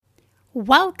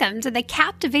Welcome to the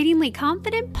Captivatingly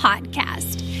Confident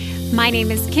podcast. My name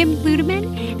is Kim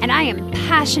Ludeman, and I am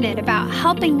passionate about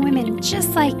helping women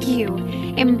just like you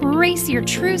embrace your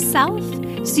true self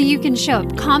so you can show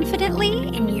up confidently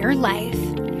in your life.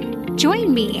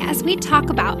 Join me as we talk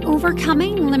about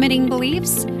overcoming limiting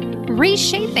beliefs,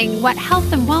 reshaping what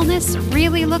health and wellness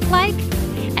really look like,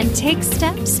 and take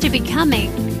steps to becoming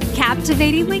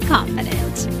captivatingly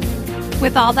confident.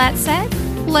 With all that said,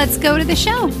 let's go to the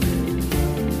show.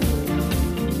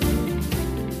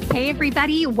 Hey,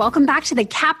 everybody. Welcome back to the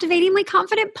Captivatingly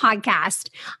Confident podcast.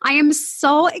 I am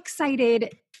so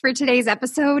excited for today's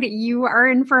episode. You are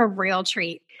in for a real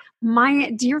treat.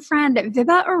 My dear friend,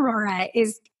 Vibha Arora,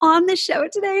 is on the show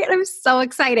today, and I'm so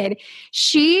excited.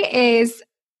 She is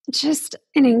just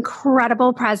an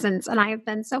incredible presence, and I have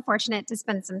been so fortunate to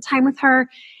spend some time with her.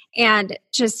 And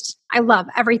I love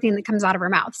everything that comes out of her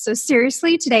mouth. So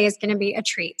seriously, today is going to be a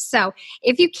treat. So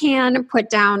if you can, put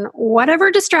down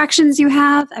whatever distractions you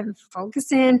have and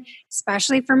focus in,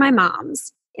 especially for my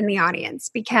moms in the audience,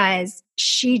 because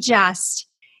she just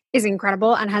is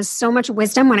incredible and has so much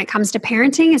wisdom when it comes to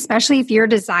parenting, especially if your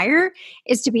desire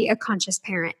is to be a conscious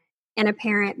parent and a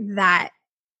parent that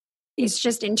is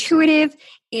just intuitive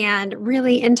and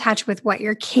really in touch with what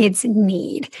your kids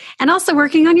need, and also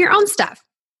working on your own stuff.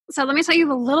 So let me tell you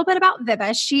a little bit about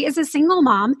Vibha. She is a single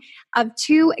mom of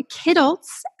two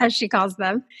kidults, as she calls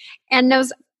them, and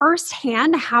knows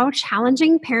firsthand how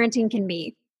challenging parenting can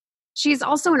be. She's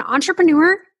also an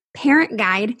entrepreneur, parent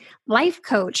guide, life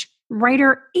coach,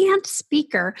 writer, and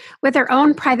speaker with her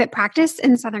own private practice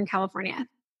in Southern California.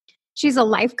 She's a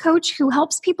life coach who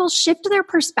helps people shift their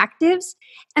perspectives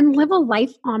and live a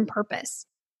life on purpose.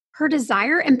 Her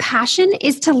desire and passion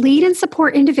is to lead and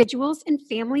support individuals and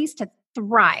families to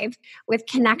thrive with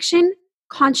connection,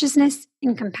 consciousness,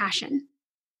 and compassion.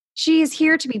 She is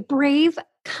here to be brave,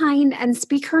 kind, and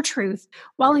speak her truth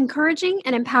while encouraging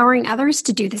and empowering others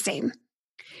to do the same.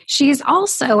 She is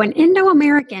also an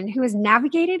Indo-American who has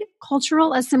navigated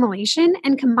cultural assimilation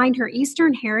and combined her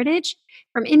Eastern heritage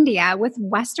from India with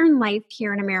Western life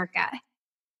here in America.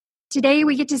 Today,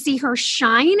 we get to see her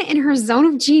shine in her zone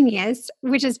of genius,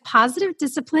 which is positive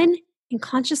discipline and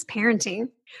conscious parenting.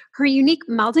 Her unique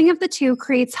melding of the two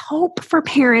creates hope for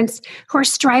parents who are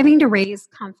striving to raise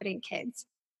confident kids.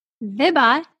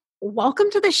 Vibha, welcome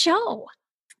to the show.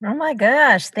 Oh my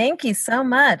gosh, thank you so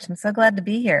much. I'm so glad to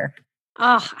be here.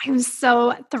 Oh, I'm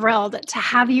so thrilled to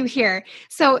have you here.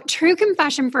 So, true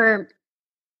confession for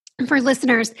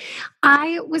listeners,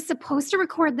 I was supposed to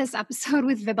record this episode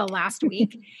with Vibha last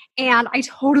week, and I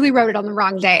totally wrote it on the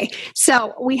wrong day.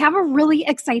 So we have a really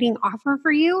exciting offer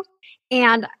for you,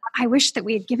 and I wish that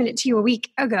we had given it to you a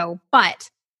week ago,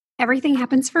 but everything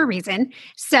happens for a reason.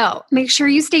 So make sure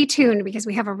you stay tuned because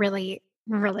we have a really,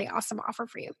 really awesome offer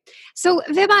for you. So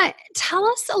Vibha, tell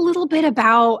us a little bit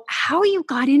about how you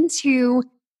got into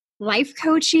life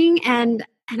coaching and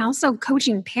also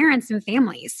coaching parents and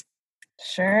families.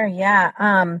 Sure, yeah.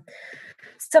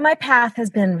 So my path has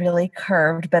been really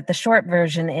curved, but the short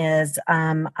version is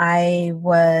I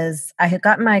had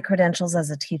gotten my credentials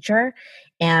as a teacher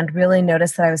and really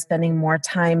noticed that I was spending more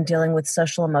time dealing with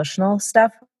social emotional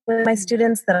stuff with my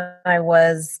students than I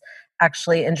was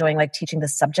actually enjoying like teaching the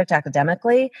subject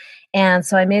academically. And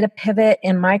so I made a pivot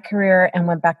in my career and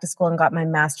went back to school and got my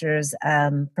master's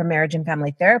for marriage and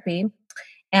family therapy.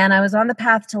 And I was on the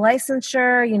path to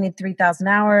licensure. You need 3,000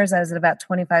 hours. I was at about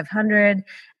 2,500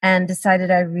 and decided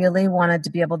I really wanted to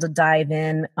be able to dive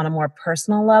in on a more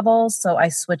personal level. So I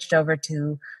switched over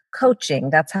to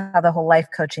coaching. That's how the whole life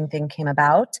coaching thing came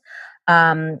about.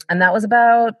 And that was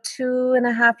about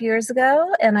 2.5 years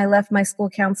ago. And I left my school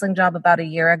counseling job about a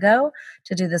year ago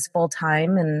to do this full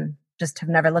time and just have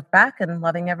never looked back and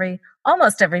loving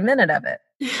almost every minute of it.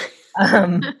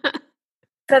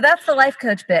 So that's the life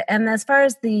coach bit. And as far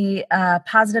as the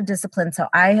positive discipline, so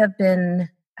I have been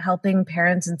helping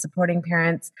parents and supporting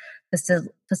parents,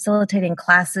 facilitating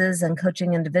classes and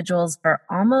coaching individuals for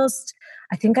almost,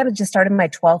 I think I just started my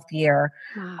 12th year.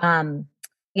 Wow.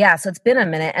 So it's been a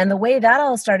minute. And the way that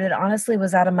all started, honestly,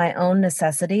 was out of my own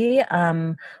necessity.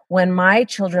 When my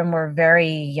children were very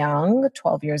young,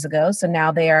 12 years ago, so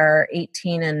now they are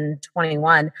 18 and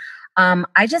 21,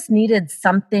 I just needed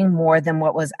something more than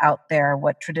what was out there,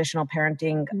 what traditional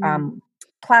parenting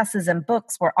classes and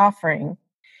books were offering.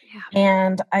 Yeah.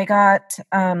 And I got,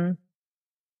 I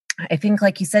think,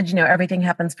 like you said, everything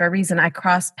happens for a reason. I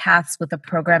crossed paths with a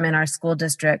program in our school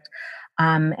district.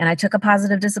 And I took a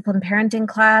positive discipline parenting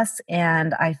class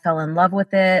and I fell in love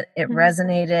with it. It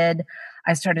resonated.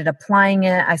 I started applying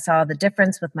it. I saw the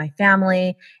difference with my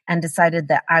family and decided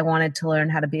that I wanted to learn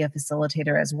how to be a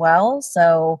facilitator as well.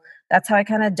 So that's how I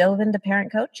kind of dove into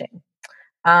parent coaching.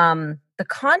 The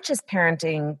conscious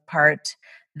parenting part,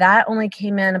 that only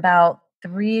came in about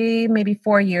 3, maybe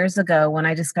 4 years ago when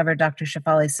I discovered Dr.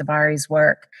 Shefali Sabari's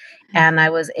work. And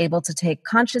I was able to take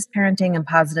conscious parenting and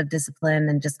positive discipline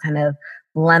and just kind of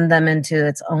blend them into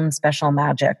its own special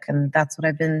magic. And that's what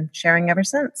I've been sharing ever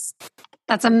since.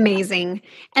 That's amazing.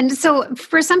 And so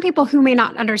for some people who may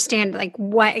not understand like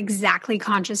what exactly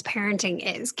conscious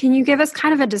parenting is, can you give us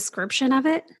kind of a description of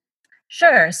it?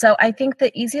 Sure. So I think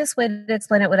the easiest way to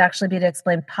explain it would actually be to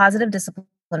explain positive discipline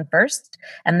first.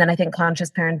 And then I think conscious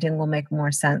parenting will make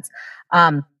more sense.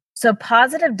 So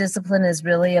positive discipline is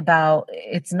really about,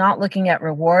 it's not looking at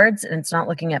rewards and it's not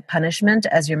looking at punishment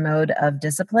as your mode of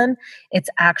discipline. It's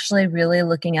actually really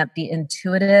looking at the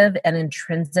intuitive and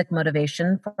intrinsic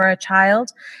motivation for a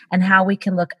child and how we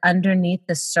can look underneath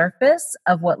the surface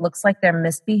of what looks like their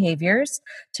misbehaviors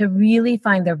to really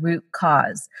find the root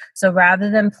cause. So rather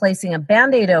than placing a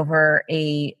Band-Aid over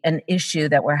an issue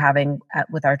that we're having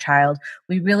with our child,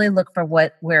 we really look for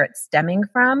where it's stemming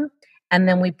from. And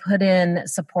then we put in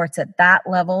supports at that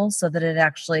level so that it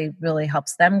actually really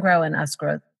helps them grow and us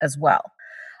grow as well.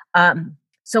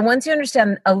 So once you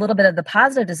understand a little bit of the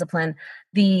positive discipline,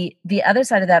 the other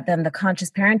side of that, then the conscious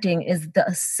parenting is the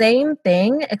same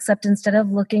thing, except instead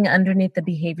of looking underneath the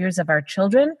behaviors of our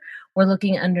children, we're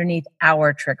looking underneath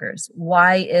our triggers.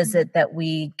 Why is it that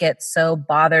we get so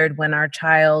bothered when our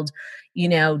child,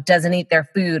 doesn't eat their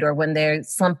food, or when they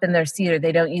slump in their seat, or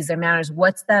they don't use their manners?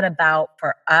 What's that about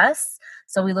for us?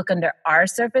 So we look under our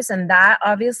surface, and that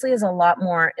obviously is a lot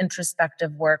more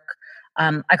introspective work.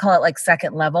 I call it like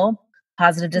second level.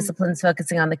 Positive discipline is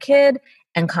focusing on the kid,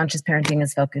 and conscious parenting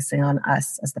is focusing on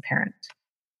us as the parent.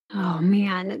 Oh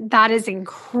man, that is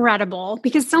incredible,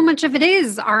 because so much of it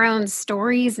is our own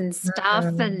stories and stuff.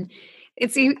 And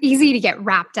it's easy to get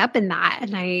wrapped up in that.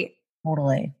 And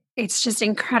Totally. it's just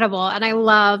incredible. And I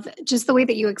love just the way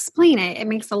that you explain it. It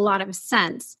makes a lot of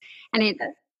sense. And it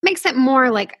makes it more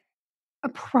like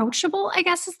approachable, I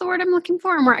guess is the word I'm looking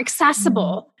for, and more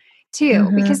accessible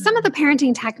too. Because some of the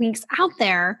parenting techniques out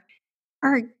there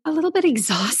are a little bit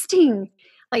exhausting.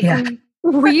 Like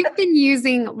we've been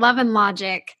using Love and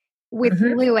Logic with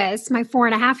Lewis, my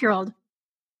 4.5-year-old.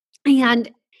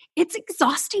 And it's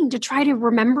exhausting to try to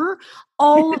remember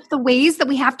all of the ways that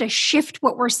we have to shift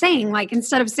what we're saying. Like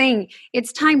instead of saying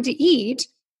it's time to eat,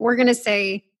 we're going to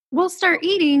say, we'll start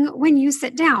eating when you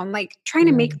sit down. Like trying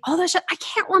to make all that shit. I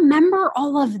can't remember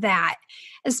all of that,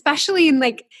 especially in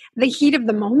like the heat of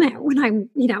the moment when I'm,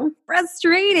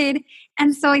 frustrated.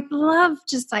 And so I love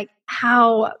just like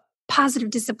how positive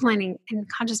disciplining and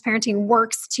conscious parenting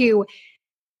works to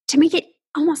make it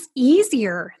almost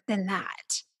easier than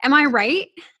that. Am I right?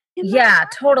 Yeah,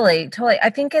 totally. I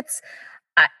think it's,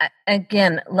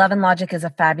 again, Love and Logic is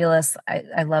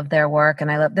I love their work,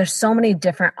 and there's so many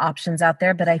different options out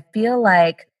there, but I feel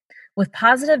like with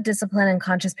positive discipline and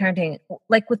conscious parenting,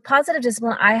 like with positive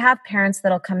discipline, I have parents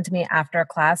that'll come to me after a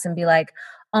class and be like,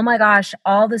 oh my gosh,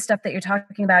 all the stuff that you're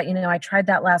talking about, I tried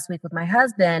that last week with my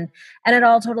husband and it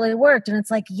all totally worked. And it's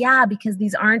like, yeah, because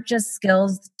these aren't just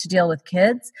skills to deal with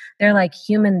kids. They're like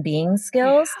human being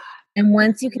skills. And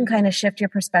once you can kind of shift your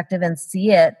perspective and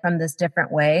see it from this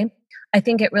different way, I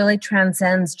think it really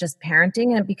transcends just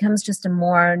parenting, and it becomes just a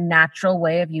more natural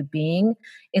way of you being.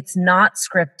 It's not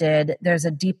scripted. There's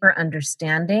a deeper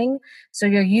understanding. So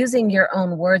you're using your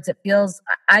own words. It feels,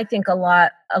 I think, a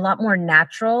lot more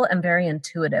natural and very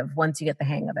intuitive once you get the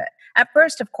hang of it. At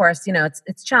first, of course,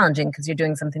 it's challenging because you're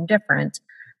doing something different.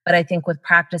 But I think with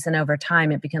practice and over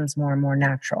time, it becomes more and more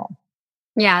natural.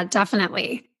 Yeah,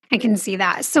 definitely. I can see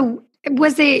that. So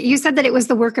you said that it was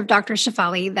the work of Dr.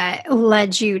 Shefali that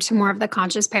led you to more of the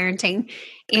conscious parenting.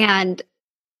 And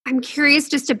I'm curious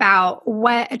just about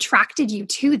what attracted you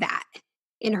to that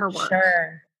in her work.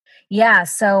 Sure. Yeah.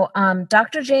 So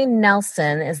Dr. Jane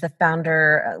Nelson is the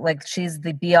founder, she's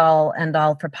the be all end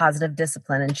all for positive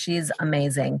discipline, and she's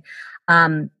amazing.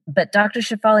 But Dr.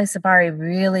 Shefali Sabari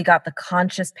really got the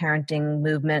conscious parenting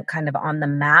movement kind of on the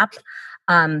map.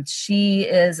 She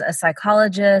is a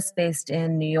psychologist based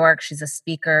in New York. She's a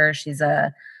speaker. She's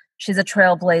a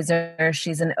trailblazer.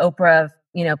 She's an Oprah,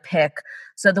 pick.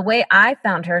 So the way I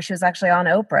found her, she was actually on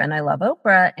Oprah, and I love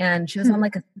Oprah, and she was on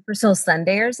like a Super Soul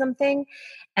Sunday or something.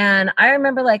 And I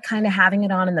remember like kind of having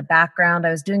it on in the background.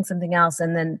 I was doing something else,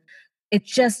 and then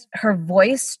her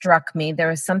voice struck me. There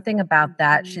was something about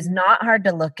that. She's not hard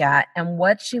to look at. And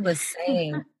what she was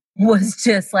saying was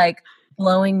just like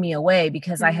blowing me away,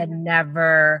 because I had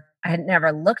never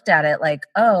looked at it like,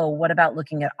 oh, what about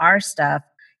looking at our stuff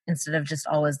instead of just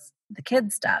always the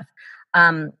kids' stuff?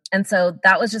 And so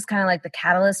that was just kind of like the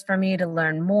catalyst for me to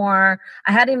learn more.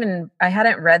 I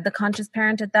hadn't read The Conscious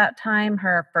Parent at that time,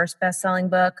 her first best-selling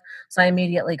book. So I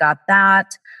immediately got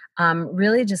that.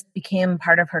 Really just became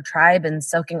part of her tribe and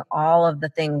soaking all of the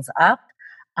things up.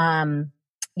 And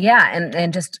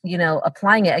just,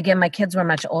 applying it. Again, my kids were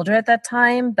much older at that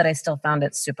time, but I still found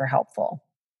it super helpful.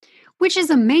 Which is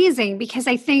amazing because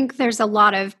I think there's a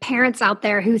lot of parents out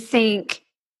there who think,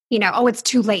 oh, it's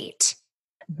too late.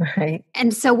 Right.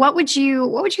 And so what would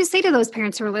you say to those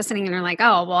parents who are listening and are like,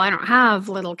 oh, well, I don't have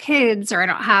little kids or I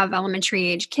don't have elementary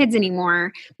age kids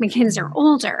anymore. My kids are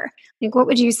older. Like, what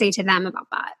would you say to them about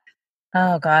that?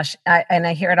 Oh gosh.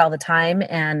 I hear it all the time.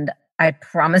 And I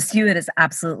promise you it is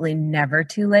absolutely never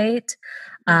too late.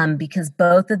 Because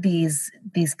both of these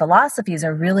philosophies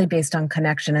are really based on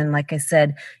connection and, like I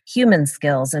said, human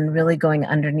skills and really going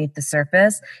underneath the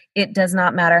surface. It does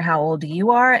not matter how old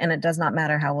you are, and it does not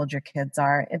matter how old your kids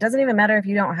are. It doesn't even matter if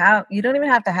you don't even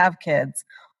have to have kids,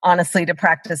 honestly, to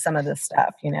practice some of this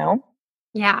stuff,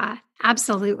 Yeah,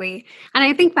 absolutely. And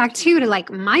I think back too to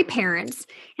like my parents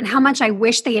and how much I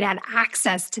wish they had had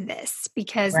access to this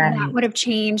because that Right. would have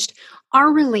changed our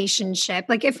relationship.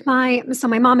 Like if my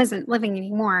mom isn't living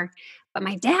anymore, but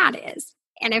my dad is.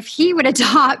 And if he would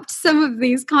adopt some of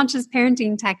these conscious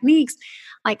parenting techniques,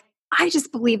 like I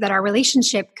just believe that our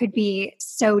relationship could be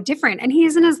so different. And he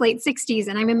is in his late 60s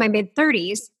and I'm in my mid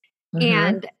 30s. Mm-hmm.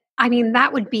 And I mean,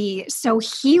 that would be so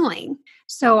healing.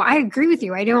 So I agree with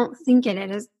you. I don't think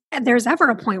there's ever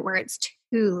a point where it's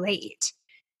too late.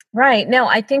 Right. No,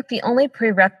 I think the only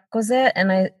prerequisite, and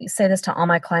I say this to all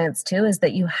my clients too, is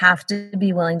that you have to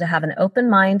be willing to have an open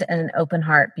mind and an open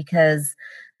heart because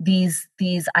these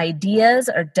ideas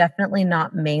are definitely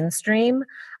not mainstream.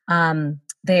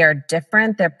 They are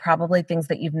different. They're probably things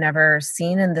that you've never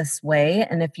seen in this way.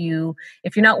 And if you're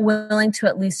not willing to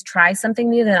at least try something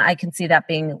new, then I can see that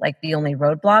being like the only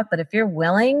roadblock. But if you're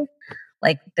willing,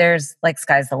 like there's like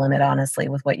sky's the limit, honestly,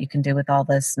 with what you can do with all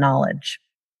this knowledge.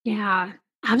 Yeah,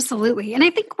 absolutely. And I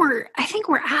think we're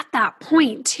at that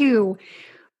point too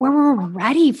where we're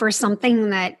ready for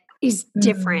something that is Mhm.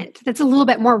 different, that's a little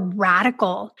bit more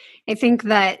radical. I think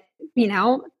that,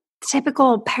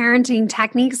 typical parenting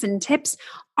techniques and tips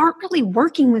aren't really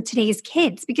working with today's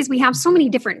kids because we have so many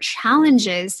different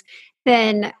challenges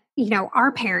than,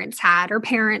 our parents had or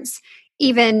parents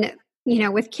even,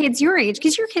 with kids your age,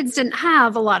 because your kids didn't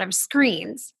have a lot of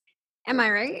screens. Am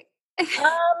I right?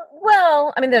 Um,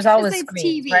 well, I mean, there's always Besides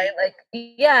screens, right? TV. Like,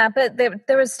 yeah, but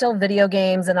there was still video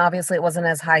games, and obviously it wasn't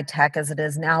as high tech as it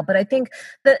is now. But I think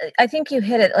you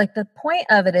hit it. Like the point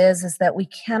of it is that we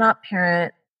cannot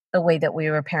parent the way that we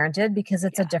were parented because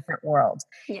it's a Yeah. different world.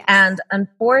 Yes. And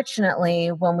unfortunately,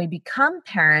 when we become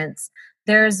parents,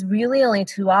 there's really only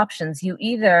two options. You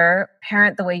either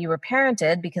parent the way you were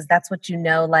parented because that's what you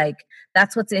know, like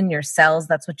that's what's in your cells,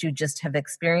 that's what you just have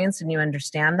experienced, and you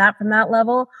understand that from that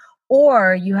level,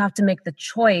 or you have to make the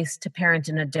choice to parent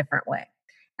in a different way.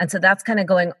 And so that's kind of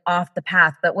going off the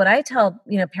path. But what I tell,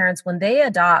 parents when they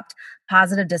adopt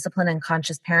positive discipline and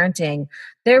conscious parenting,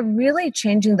 they're really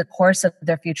changing the course of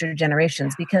their future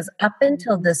generations because up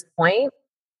until this point,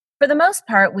 for the most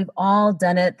part, we've all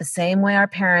done it the same way our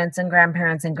parents and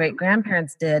grandparents and great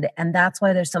grandparents did. And that's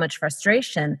why there's so much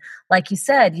frustration. Like you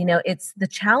said, it's the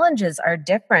challenges are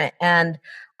different. And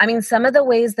I mean, some of the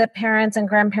ways that parents and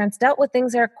grandparents dealt with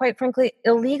things are quite frankly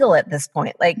illegal at this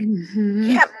point. Like, you Mhm.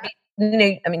 can't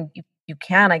be, I mean, you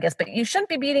can, I guess, but you shouldn't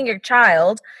be beating your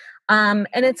child. And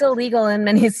it's illegal in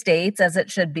many states, as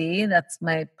it should be. That's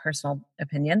my personal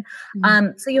opinion.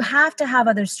 So you have to have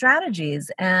other strategies.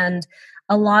 And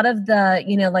a lot of the,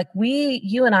 like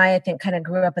you and I think kind of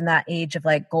grew up in that age of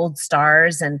like gold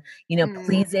stars and, Mm.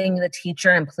 pleasing the teacher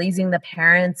and pleasing the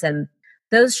parents. And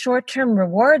those short-term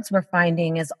rewards we're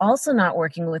finding is also not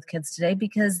working with kids today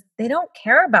because they don't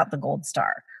care about the gold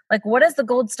star. Like, what does the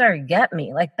gold star get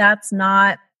me? Like, it's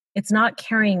not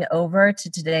carrying over to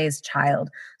today's child.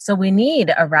 So we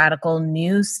need a radical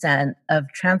new set of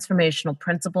transformational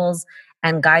principles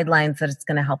and guidelines that it's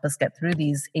going to help us get through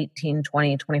these 18,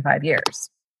 20, 25 years.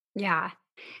 Yeah.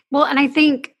 Well, and I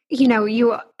think,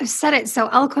 you said it so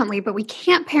eloquently, but we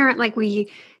can't parent like we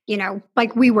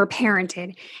were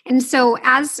parented. And so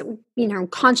as,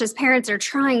 conscious parents are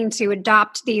trying to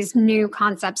adopt these new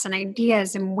concepts and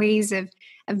ideas and ways of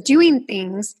doing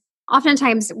things,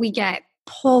 oftentimes we get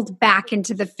pulled back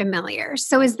into the familiar.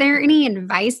 So is there any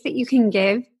advice that you can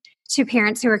give to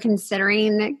parents who are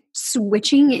considering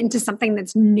switching into something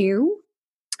that's new?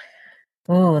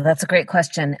 Ooh, that's a great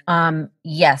question.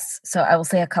 Yes. So I will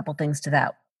say a couple things to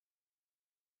that.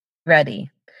 Ready.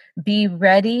 be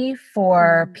ready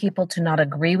for people to not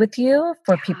agree with you,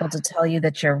 for people to tell you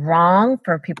that you're wrong,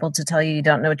 for people to tell you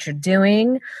don't know what you're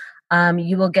doing.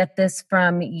 You will get this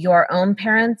from your own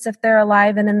parents if they're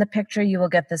alive and in the picture. You will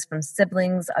get this from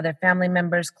siblings, other family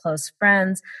members, close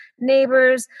friends,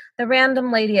 neighbors, the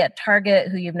random lady at Target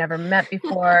who you've never met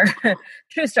before.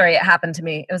 True story. It happened to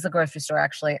me. It was a grocery store,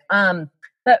 actually.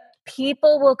 But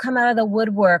people will come out of the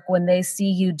woodwork when they see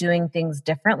you doing things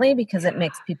differently because it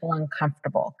makes people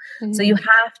uncomfortable. So you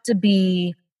have to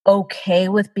be okay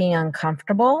with being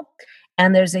uncomfortable.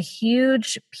 And there's a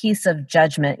huge piece of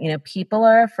judgment. People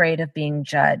are afraid of being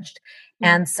judged.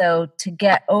 And so to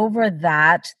get over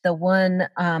that, the one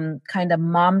kind of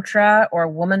mantra or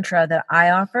womantra that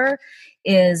I offer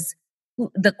is,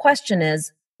 the question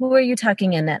is, who are you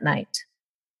tucking in at night?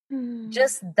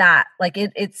 Just that, like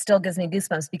it still gives me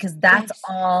goosebumps because that's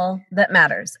all that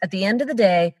matters. At the end of the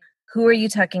day, who are you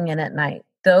tucking in at night?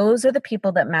 Those are the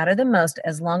people that matter the most.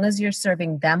 As long as you're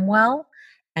serving them well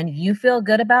and you feel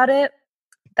good about it,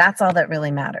 that's all that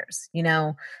really matters.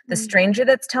 The stranger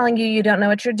that's telling you you don't know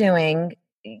what you're doing,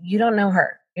 you don't know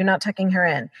her. You're not tucking her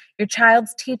in. Your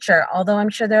child's teacher, although I'm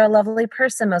sure they're a lovely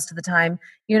person most of the time,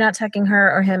 you're not tucking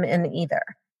her or him in either.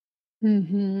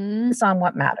 Focus on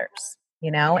what matters.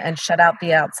 And shut out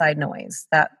the outside noise.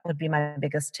 That would be my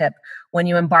biggest tip when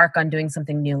you embark on doing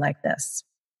something new like this.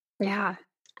 Yeah,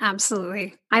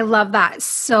 absolutely. I love that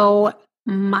so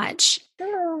much.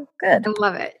 Oh, good. I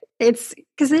love it. It's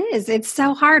because it's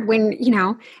so hard when,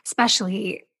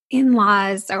 especially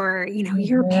in-laws or,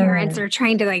 your parents are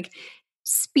trying to like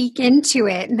speak into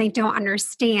it and they don't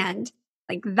understand.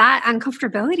 Like that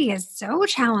uncomfortability is so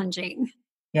challenging.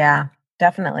 Yeah,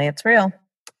 definitely. It's real.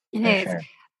 It is. Sure.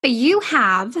 But you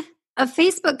have a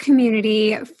Facebook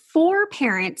community for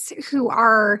parents who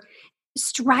are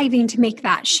striving to make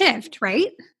that shift,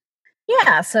 right?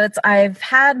 Yeah. So I've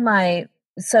had my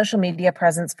social media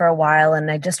presence for a while,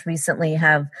 and I just recently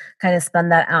have kind of spun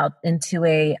that out into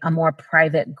a more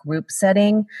private group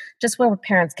setting, just where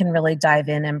parents can really dive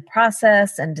in and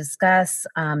process and discuss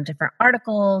different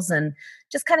articles and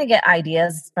just kind of get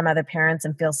ideas from other parents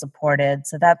and feel supported.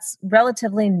 So that's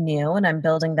relatively new, and I'm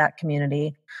building that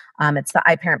community. It's the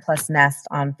iParent Plus Nest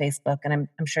on Facebook, and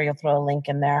I'm sure you'll throw a link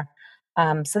in there.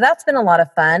 So that's been a lot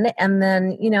of fun. And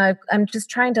then, I'm just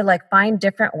trying to find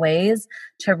different ways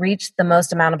to reach the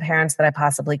most amount of parents that I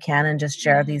possibly can and just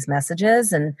share these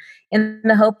messages, and in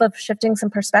the hope of shifting some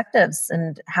perspectives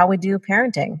and how we do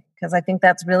parenting, because I think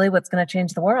that's really what's going to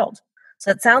change the world. So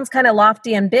it sounds kind of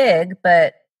lofty and big,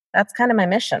 but that's kind of my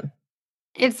mission.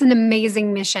 It's an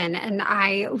amazing mission, and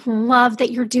I love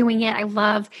that you're doing it. I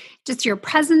love just your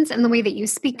presence and the way that you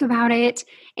speak about it.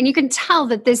 And you can tell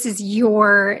that this is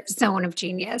your zone of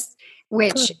genius,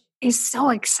 which is so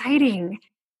exciting.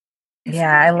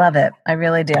 Yeah, I love it. I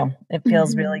really do. It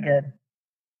feels really good.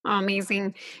 Oh,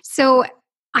 amazing. So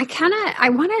I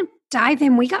want to dive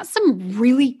in. We got some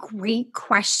really great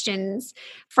questions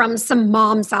from some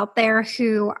moms out there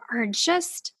who are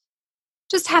just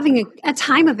having a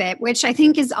time of it, which I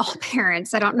think is all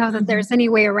parents. I don't know that there's any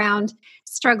way around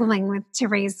struggling to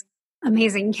raise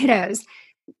amazing kiddos.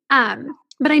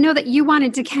 But I know that you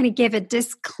wanted to kind of give a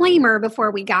disclaimer before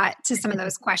we got to some of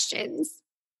those questions.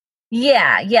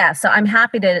 Yeah. So I'm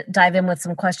happy to dive in with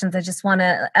some questions. I just want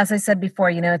to, as I said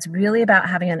before, it's really about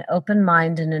having an open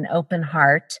mind and an open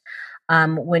heart.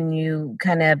 When you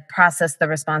kind of process the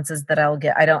responses that I'll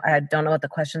get. I don't know what the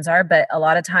questions are, but a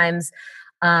lot of times,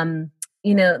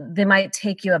 they might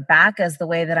take you aback as the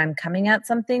way that I'm coming at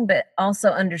something, but also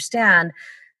understand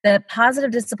that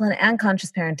positive discipline and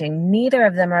conscious parenting, neither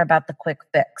of them are about the quick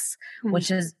fix,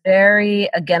 which is very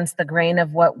against the grain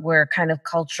of what we're kind of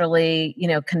culturally,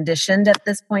 conditioned at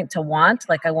this point to want.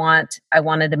 Like I want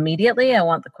it immediately. I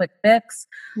want the quick fix.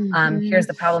 Here's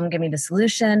the problem. Give me the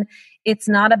solution. It's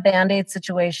not a Band-Aid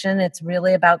situation. It's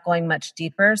really about going much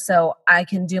deeper. So I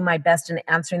can do my best in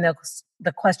answering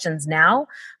the questions now,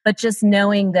 but just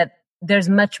knowing that there's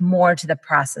much more to the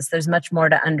process. There's much more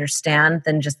to understand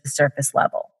than just the surface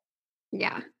level.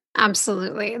 Yeah,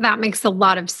 absolutely. That makes a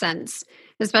lot of sense,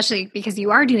 especially because you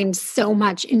are doing so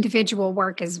much individual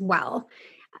work as well.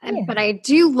 Yeah. But I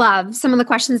do love some of the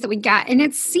questions that we got. And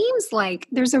it seems like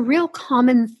there's a real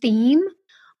common theme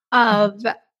of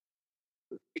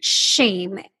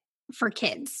shame for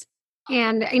kids.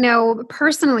 And I know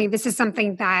personally, this is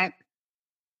something that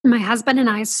my husband and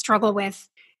I struggle with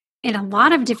in a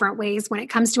lot of different ways when it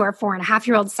comes to our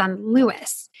 4.5-year-old son,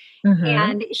 Lewis.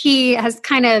 And he has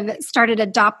kind of started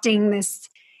adopting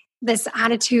this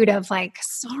attitude of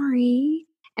sorry,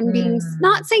 and being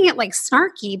not saying it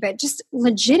snarky, but just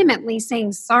legitimately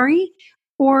saying sorry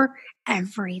for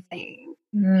everything.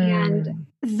 And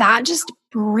Mm. that just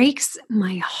breaks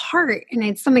my heart. And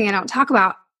it's something I don't talk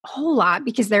about a whole lot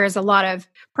because there is a lot of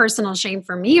personal shame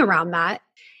for me around that.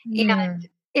 And Mm.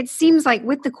 it seems like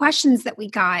with the questions that we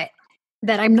got,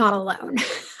 that I'm not alone,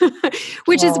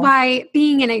 which is Oh, why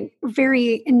being in a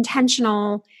very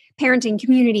intentional parenting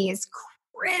community is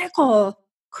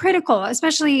critical,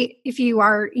 especially if you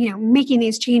are, making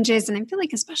these changes. And I feel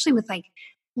like, especially with like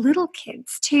little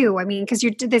kids too. I mean, because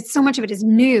there's so much of it is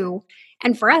new.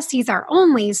 And for us, he's our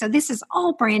only. So this is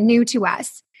all brand new to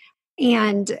us.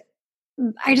 And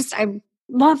I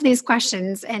love these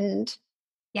questions. And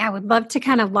yeah, I would love to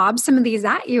kind of lob some of these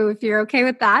at you if you're okay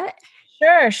with that.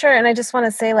 sure, sure. And I just want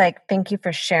to say, like, thank you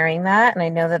for sharing that. And I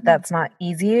know that that's not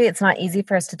easy. It's not easy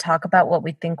for us to talk about what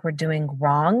we think we're doing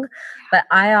wrong. But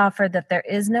I offer that there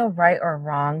is no right or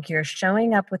wrong. You're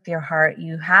showing up with your heart.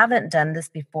 You haven't done this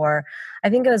before. I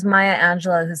think it was Maya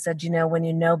Angelou who said, when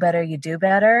you know better, you do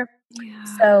better. Yeah.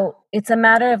 So it's a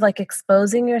matter of like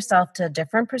exposing yourself to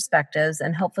different perspectives,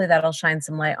 and hopefully that'll shine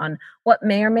some light on what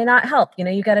may or may not help.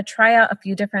 You got to try out a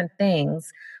few different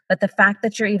things, but the fact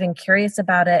that you're even curious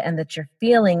about it and that you're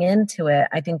feeling into it,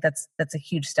 I think that's a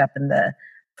huge step in the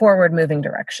forward moving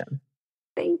direction.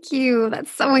 Thank you.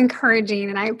 That's so encouraging.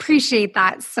 And I appreciate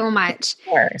that so much. Of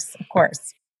course, of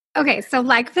course. Okay, so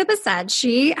like Vibha said,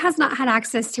 she has not had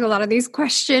access to a lot of these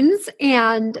questions.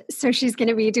 And so she's going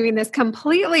to be doing this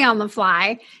completely on the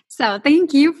fly. So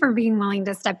thank you for being willing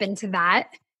to step into that.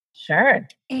 Sure.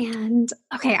 And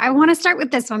okay, I want to start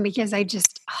with this one because I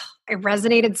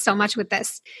resonated so much with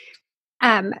this.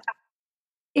 Um,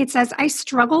 it says, I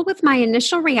struggle with my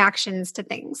initial reactions to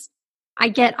things. I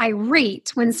get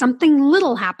irate when something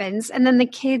little happens and then the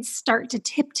kids start to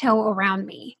tiptoe around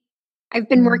me. I've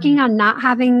been Mm. working on not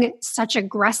having such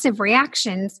aggressive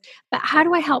reactions, but how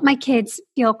do I help my kids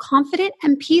feel confident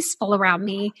and peaceful around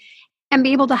me and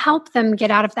be able to help them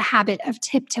get out of the habit of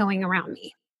tiptoeing around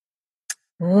me?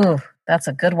 Ooh, that's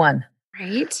a good one.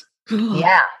 Right?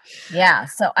 Yeah. Yeah.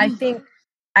 So I think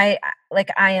I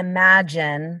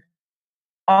imagine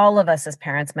all of us as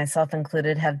parents, myself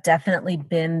included, have definitely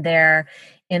been there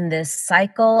in this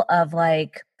cycle of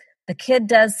like the kid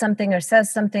does something or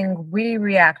says something, we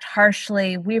react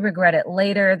harshly, we regret it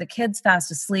later, the kid's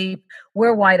fast asleep,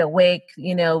 we're wide awake,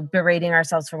 berating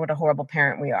ourselves for what a horrible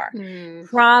parent we are, Mm.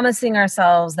 promising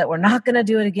ourselves that we're not going to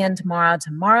do it again tomorrow,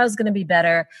 tomorrow's going to be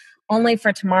better. Only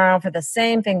for tomorrow for the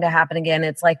same thing to happen again.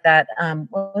 It's like that.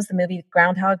 What was the movie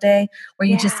Groundhog Day? Where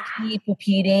you just Yeah. keep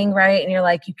repeating, right? And you're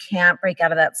like, you can't break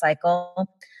out of that cycle.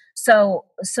 So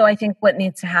I think what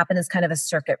needs to happen is kind of a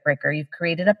circuit breaker. You've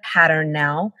created a pattern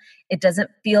now. It doesn't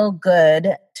feel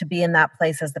good to be in that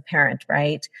place as the parent,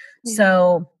 right? Yeah.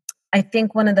 So I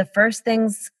think one of the first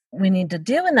things we need to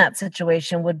do in that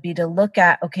situation would be to look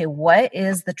at, okay, what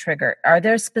is the trigger? Are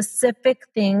there specific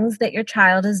things that your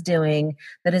child is doing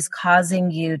that is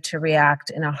causing you to react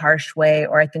in a harsh way?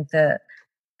 Or I think the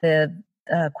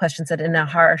question said in a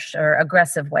harsh or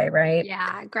aggressive way, right?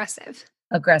 Yeah, aggressive.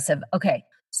 Aggressive. Okay.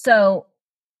 So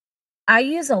I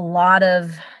use a lot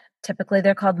of, typically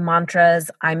they're called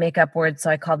mantras. I make up words, so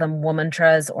I call them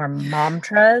womantras or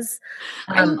momtras.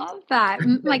 I love that.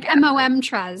 Like Yeah.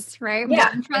 MOM-TRAS, right?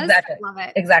 Yeah, Mom-TRAS. exactly. I love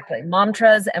it. Exactly.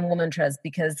 Momtras and womantras,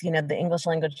 because the English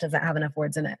language doesn't have enough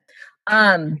words in it.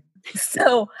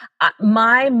 So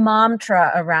my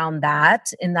mantra around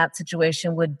that in that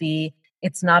situation would be,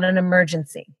 it's not an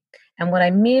emergency. And what I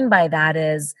mean by that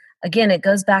is, again, it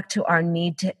goes back to our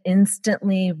need to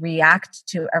instantly react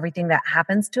to everything that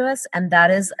happens to us. And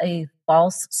that is a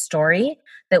false story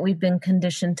that we've been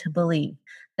conditioned to believe.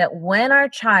 That when our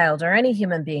child or any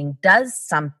human being does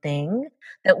something,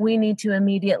 that we need to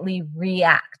immediately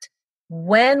react.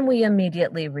 When we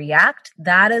immediately react,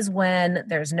 that is when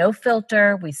there's no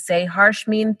filter. We say harsh,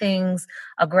 mean things,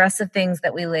 aggressive things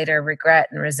that we later regret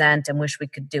and resent and wish we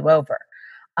could do over.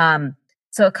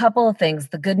 So a couple of things.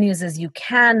 The good news is you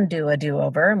can do a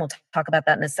do-over, and we'll talk about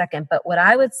that in a second. But what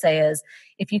I would say is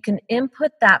if you can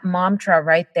input that mantra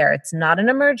right there, it's not an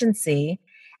emergency,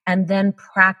 and then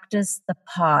practice the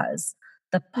pause.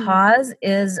 The pause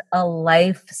is a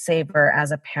lifesaver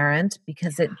as a parent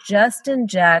because it just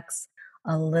injects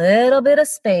a little bit of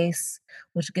space,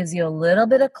 which gives you a little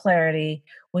bit of clarity,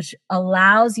 which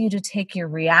allows you to take your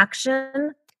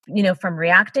reaction, from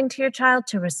reacting to your child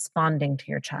to responding to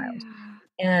your child. Yeah.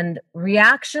 And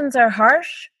reactions are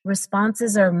harsh,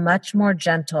 responses are much more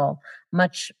gentle,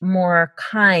 much more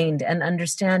kind and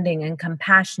understanding and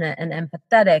compassionate and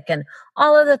empathetic and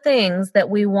all of the things that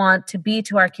we want to be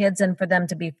to our kids and for them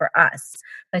to be for us.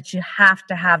 But you have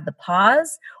to have the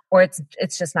pause or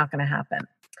it's just not going to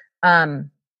happen.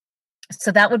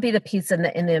 So that would be the piece in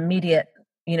the immediate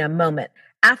moment.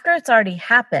 After it's already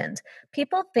happened,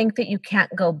 people think that you can't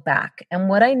go back. And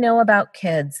what I know about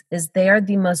kids is they are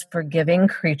the most forgiving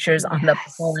creatures on the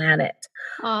Yes. planet.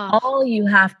 Oh, All you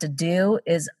have to do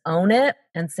is own it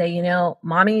and say,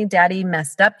 mommy, daddy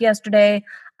messed up yesterday.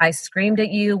 I screamed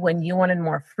at you when you wanted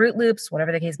more Fruit Loops,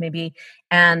 whatever the case may be.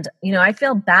 And, I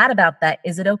feel bad about that.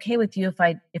 Is it okay with you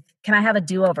if can I have a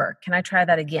do-over? Can I try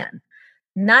that again?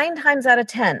 9 times out of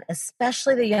 10,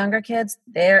 especially the younger kids,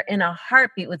 they're in a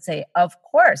heartbeat would say, of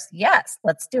course, yes,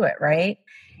 let's do it, right?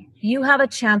 You have a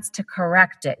chance to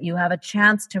correct it. You have a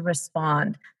chance to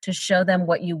respond, to show them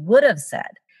what you would have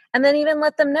said. And then even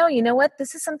let them know, you know what,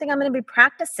 this is something I'm going to be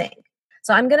practicing.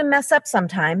 So I'm going to mess up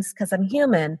sometimes because I'm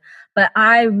human, but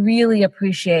I really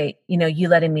appreciate, you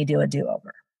letting me do a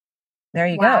do-over. There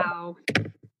you go. wow.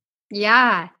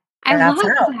 Yeah. I That's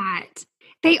love how. that.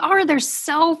 They're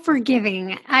so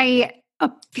forgiving. I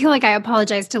feel like I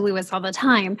apologize to Lewis all the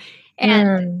time.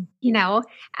 And, Mm,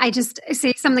 I just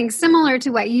say something similar to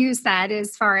what you said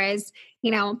as far as,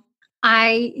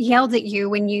 I yelled at you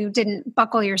when you didn't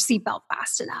buckle your seatbelt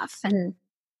fast enough. And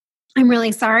I'm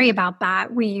really sorry about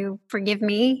that. Will you forgive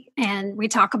me? And we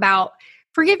talk about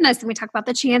forgiveness and we talk about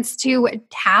the chance to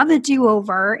have a do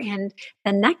over. And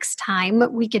the next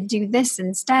time we could do this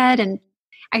instead. And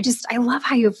I love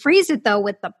how you phrase it though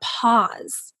with the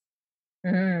pause.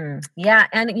 yeah.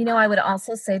 And, I would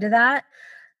also say to that,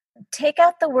 take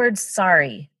out the word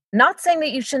sorry. Not saying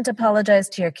that you shouldn't apologize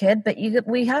to your kid, but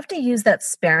we have to use that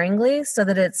sparingly so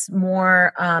that it's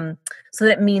more, so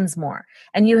that it means more.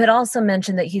 And you had also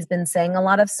mentioned that he's been saying a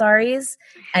lot of sorries,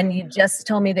 and you just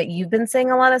told me that you've been saying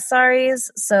a lot of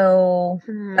sorries. So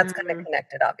that's kind of Hmm.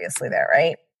 connected, obviously, there,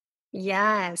 right?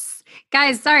 Yes.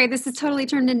 Guys, sorry, this has totally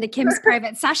turned into Kim's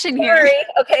private session here. Sorry.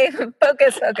 Okay,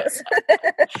 focus.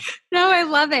 No, I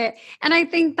love it. And I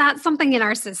think that's something in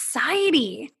our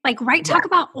society. Like, right, Yeah. talk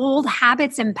about old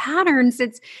habits and patterns.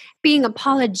 It's being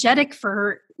apologetic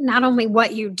for not only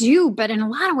what you do, but in a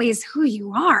lot of ways who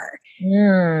you are.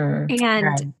 And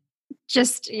Right.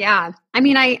 just, yeah. I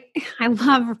mean, I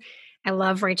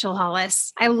love Rachel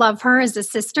Hollis. I love her as a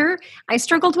sister. I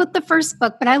struggled with the first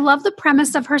book, but I love the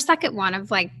premise of her second one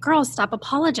of like, girls, stop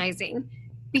apologizing.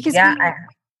 Because Yeah.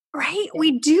 right?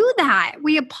 We do that.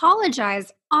 We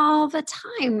apologize all the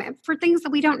time for things that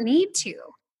we don't need to.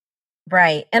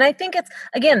 Right. And I think it's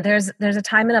again, there's a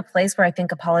time and a place where I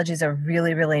think apologies are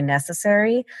really, really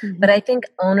necessary. But Mhm. I think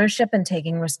ownership and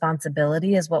taking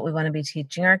responsibility is what we want to be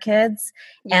teaching our kids.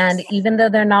 And Yes. even though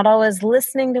they're not always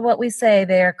listening to what we say,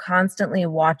 they are constantly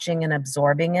watching and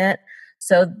absorbing it.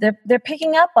 So they're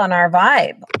picking up on our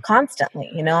vibe constantly,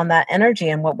 on that energy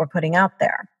and what we're putting out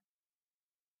there.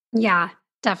 Yeah,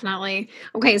 definitely.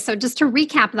 Okay, so just to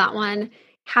recap that one,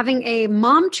 having a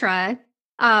mantra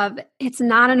of it's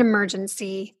not an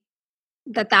emergency,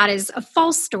 that is a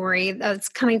false story that's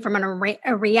coming from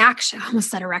a reaction. I almost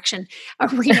said erection, a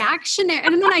reactionary.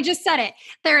 And then I just said it.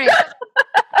 There it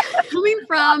is. Coming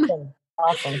from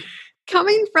Awesome.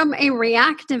 coming from a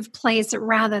reactive place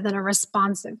rather than a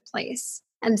responsive place.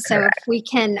 And so if Correct. we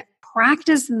can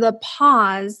practice the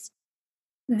pause,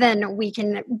 then we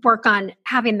can work on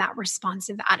having that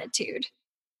responsive attitude.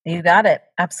 You got it.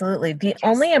 Absolutely. The Yes.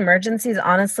 only emergencies,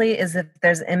 honestly, is if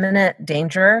there's imminent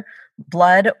danger,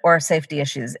 blood, or safety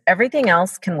issues. Everything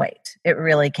else can wait. It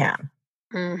really can.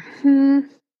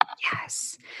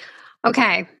 Yes.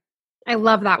 Okay. I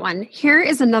love that one. Here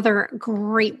is another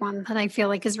great one that I feel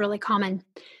like is really common.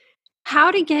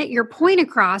 How to get your point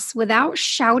across without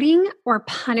shouting or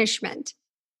punishment.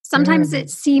 Sometimes it Mm.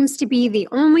 seems to be the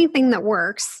only thing that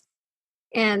works.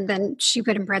 And then she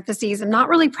put in parentheses, I'm not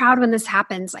really proud when this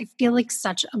happens. I feel like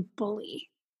such a bully.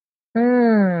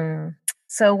 Mm.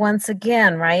 So, once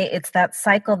again, right, it's that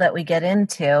cycle that we get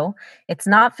into. It's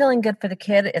not feeling good for the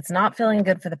kid, it's not feeling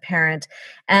good for the parent.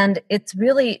 And it's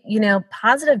really,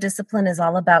 positive discipline is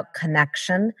all about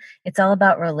connection, it's all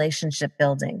about relationship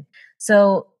building.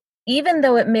 So, even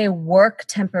though it may work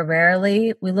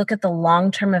temporarily, we look at the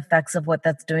long term effects of what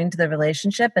that's doing to the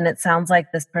relationship. And it sounds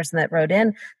like this person that wrote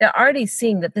in, they're already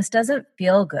seeing that this doesn't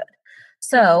feel good.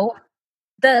 So,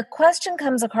 the question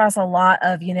comes across a lot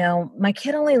of, my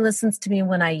kid only listens to me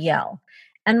when I yell.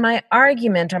 And my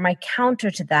argument or my counter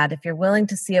to that, if you're willing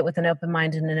to see it with an open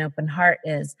mind and an open heart,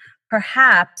 is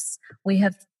perhaps we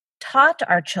have taught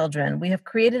our children, we have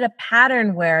created a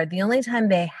pattern where the only time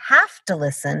they have to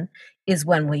listen is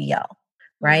when we yell,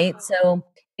 right? Wow. So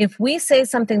if we say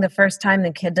something the first time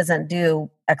the kid doesn't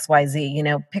do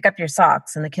XYZ, pick up your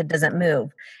socks and the kid doesn't move,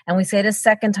 and we say it a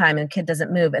second time and the kid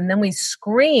doesn't move, and then we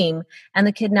scream and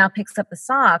the kid now picks up the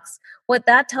socks, what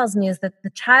that tells me is that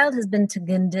the child has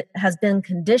been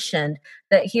conditioned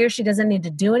that he or she doesn't need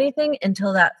to do anything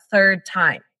until that third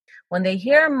time. When they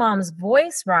hear mom's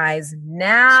voice rise,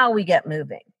 now we get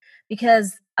moving.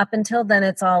 Because up until then,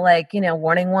 it's all like,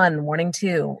 warning 1, warning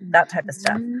 2, that type of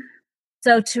stuff.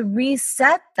 So to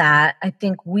reset that, I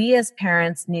think we as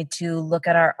parents need to look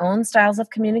at our own styles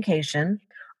of communication.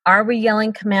 Are we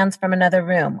yelling commands from another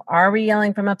room? Are we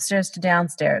yelling from upstairs to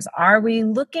downstairs? Are we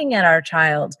looking at our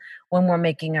child when we're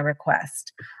making a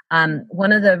request?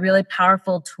 One of the really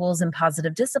powerful tools in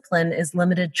positive discipline is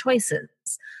limited choices.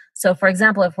 So for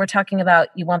example, if we're talking about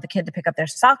you want the kid to pick up their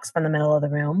socks from the middle of the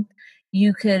room,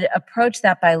 you could approach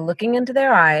that by looking into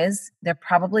their eyes. They're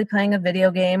probably playing a video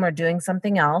game or doing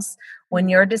something else. When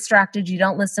you're distracted, you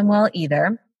don't listen well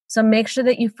either. So make sure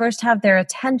that you first have their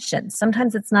attention.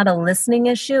 Sometimes it's not a listening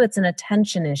issue, it's an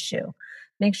attention issue.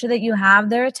 Make sure that you have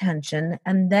their attention,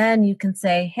 and then you can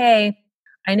say, hey,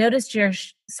 I noticed your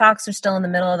socks are still in the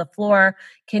middle of the floor.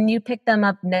 Can you pick them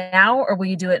up now, or will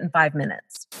you do it in 5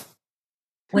 minutes?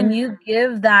 When you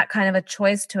give that kind of a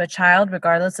choice to a child,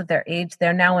 regardless of their age,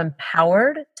 they're now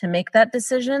empowered to make that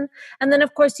decision. And then,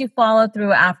 of course, you follow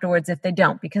through afterwards if they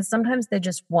don't, because sometimes they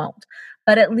just won't.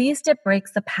 But at least it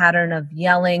breaks the pattern of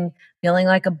yelling, feeling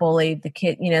like a bully, the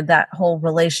kid, that whole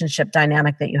relationship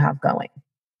dynamic that you have going.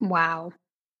 Wow.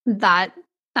 That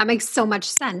makes so much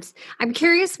sense. I'm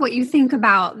curious what you think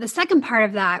about the second part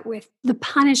of that with the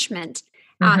punishment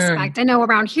aspect. I know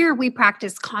around here we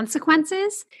practice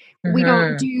consequences. We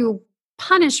don't do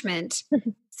punishment.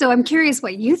 So I'm curious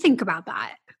what you think about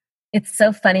that. It's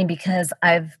so funny because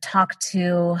I've talked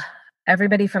to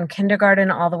everybody from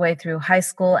kindergarten all the way through high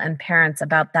school and parents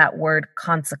about that word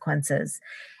consequences.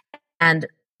 And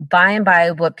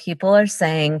by what people are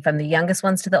saying, from the youngest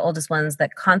ones to the oldest ones,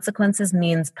 that consequences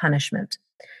means punishment.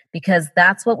 Because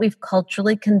that's what we've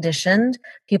culturally conditioned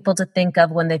people to think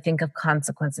of when they think of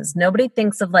consequences. Nobody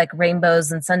thinks of like rainbows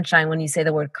and sunshine when you say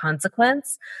the word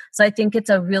consequence. So I think it's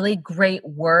a really great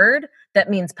word that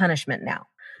means punishment now.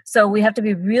 So we have to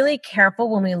be really careful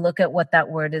when we look at what that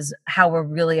word is, how we're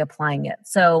really applying it.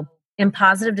 So in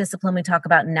positive discipline, we talk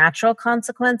about natural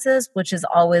consequences, which is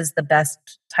always the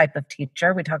best type of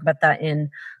teacher. We talk about that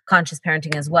in conscious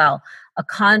parenting as well.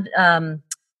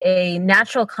 A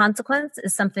natural consequence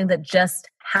is something that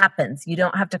just happens. You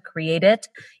don't have to create it.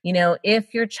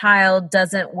 If your child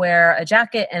doesn't wear a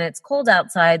jacket and it's cold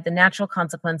outside, the natural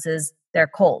consequence is they're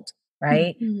cold,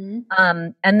 right?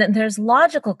 And then there's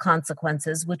logical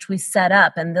consequences, which we set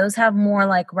up, and those have more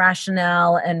like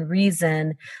rationale and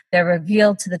reason. They're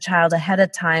revealed to the child ahead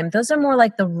of time. Those are more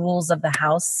like the rules of the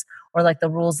house or like the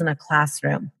rules in a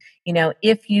classroom.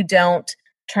 If you don't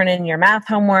turn in your math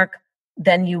homework,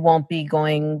 then you won't be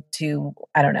going to,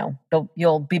 I don't know,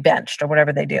 you'll be benched or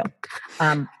whatever they do.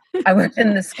 I worked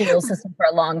in the school system for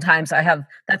a long time, so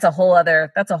that's a whole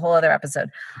other episode.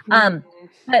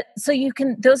 But so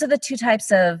those are the two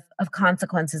types of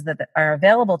consequences that are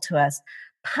available to us.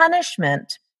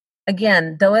 Punishment,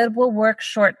 again, though it will work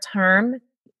short term,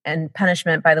 and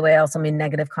punishment, by the way, I also mean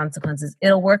negative consequences.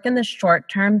 It'll work in the short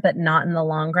term, but not in the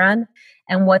long run.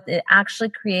 And what it actually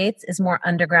creates is more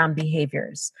underground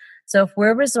behaviors. So if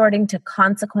we're resorting to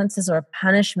consequences or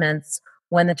punishments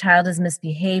when the child is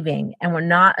misbehaving and we're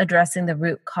not addressing the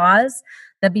root cause,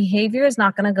 the behavior is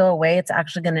not going to go away. It's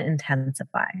actually going to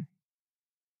intensify.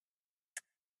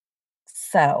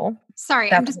 So,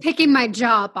 sorry, I'm just picking my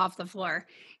jaw up off the floor.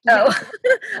 Oh,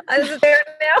 I was there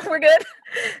now. We're good.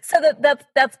 So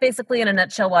that's basically in a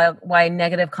nutshell why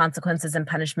negative consequences and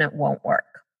punishment won't work.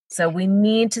 So we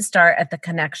need to start at the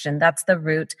connection. That's the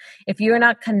root. If you're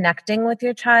not connecting with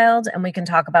your child, and we can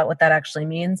talk about what that actually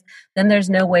means, then there's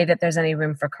no way that there's any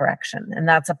room for correction. And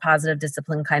that's a positive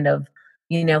discipline kind of,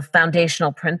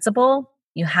 foundational principle.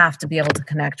 You have to be able to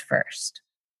connect first.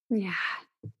 Yeah,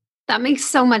 that makes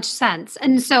so much sense.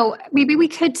 And so maybe we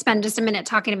could spend just a minute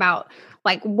talking about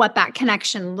like what that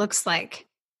connection looks like.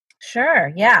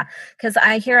 Sure. Yeah. Because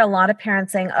I hear a lot of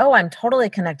parents saying, oh, I'm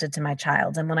totally connected to my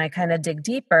child. And when I kind of dig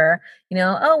deeper,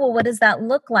 oh, well, what does that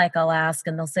look like? I'll ask.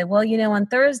 And they'll say, well, on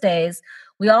Thursdays,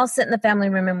 we all sit in the family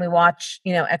room and we watch,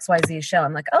 XYZ show.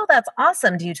 I'm like, oh, that's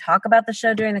awesome. Do you talk about the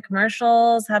show during the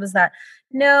commercials? How does that?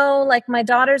 No, like my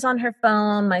daughter's on her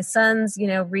phone. My son's,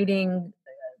 reading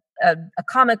a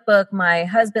comic book. My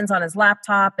husband's on his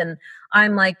laptop, and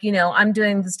I'm like, I'm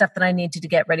doing the stuff that I need to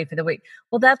get ready for the week.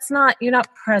 Well, you're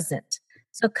not present.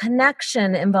 So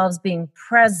connection involves being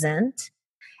present.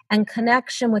 And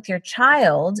connection with your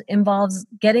child involves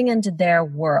getting into their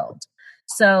world.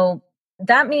 So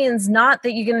that means not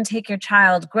that you're going to take your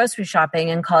child grocery shopping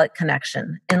and call it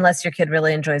connection, unless your kid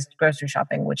really enjoys grocery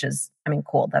shopping, which is, I mean,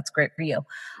 cool. That's great for you.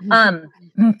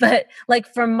 But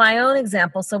like from my own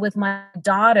example, so with my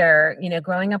daughter,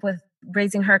 growing up with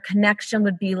raising her, connection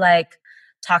would be like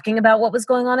talking about what was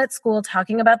going on at school,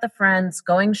 talking about the friends,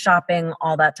 going shopping,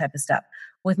 all that type of stuff.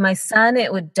 With my son,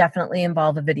 it would definitely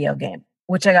involve a video game,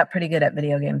 which I got pretty good at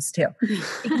video games too.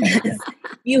 Because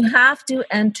you have to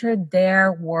enter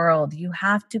their world. You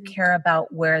have to care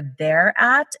about where they're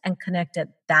at and connect at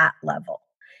that level.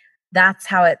 That's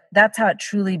how it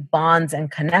truly bonds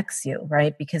and connects you,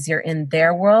 right? Because you're in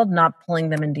their world, not pulling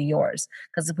them into yours.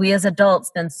 Because we as adults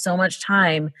spend so much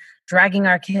time dragging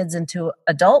our kids into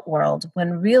adult world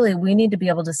when really we need to be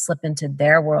able to slip into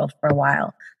their world for a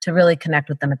while to really connect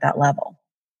with them at that level.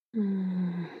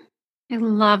 I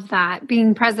love that.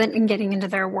 Being present and getting into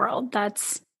their world.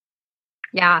 That's,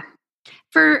 yeah.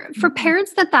 For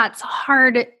parents that's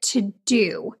hard to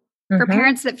do. For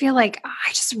parents that feel like,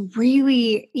 I just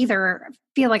really either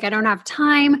feel like I don't have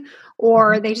time,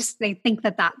 or they think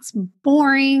that's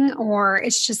boring, or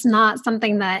it's just not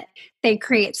something that they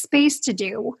create space to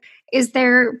do. Is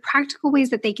there practical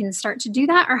ways that they can start to do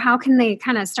that? Or how can they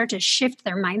kind of start to shift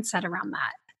their mindset around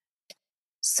that?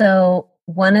 So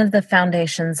one of the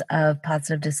foundations of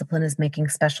positive discipline is making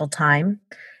special time.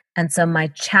 And so my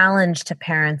challenge to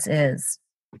parents is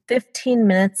 15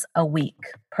 minutes a week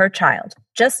per child,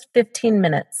 just 15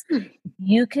 minutes.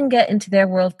 You can get into their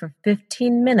world for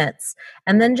 15 minutes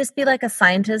and then just be like a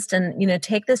scientist and,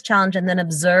 take this challenge and then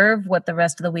observe what the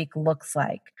rest of the week looks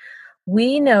like.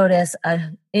 We notice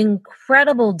an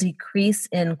incredible decrease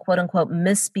in quote unquote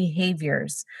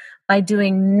misbehaviors by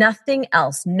doing nothing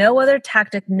else, no other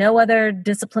tactic, no other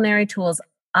disciplinary tools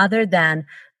other than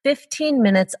 15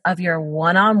 minutes of your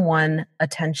one-on-one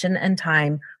attention and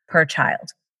time per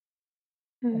child.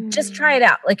 Just try it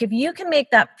out. Like if you can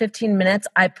make that 15 minutes,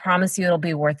 I promise you it'll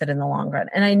be worth it in the long run.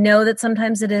 And I know that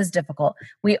sometimes it is difficult.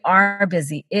 We are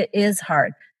busy. It is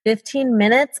hard. 15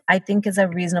 minutes, I think, is a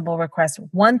reasonable request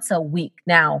once a week.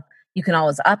 Now, you can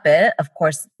always up it. Of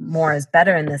course, more is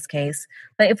better in this case.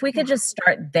 But if we could just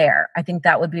start there, I think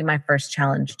that would be my first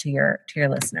challenge to your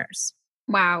listeners.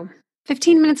 Wow.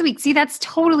 15 minutes a week. See, that's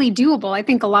totally doable. I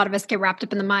think a lot of us get wrapped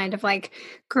up in the mind of like,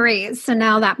 great, so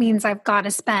now that means I've got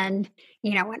to spend,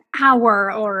 an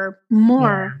hour or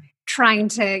more trying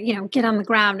to, get on the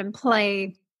ground and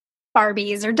play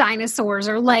Barbies or dinosaurs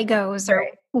or Legos or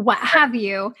what have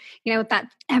you, that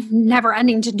have never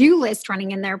ending to-do list running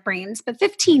in their brains. But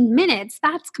 15 minutes,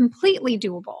 that's completely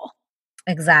doable.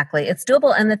 Exactly. It's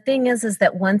doable. And the thing is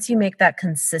that once you make that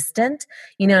consistent,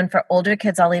 and for older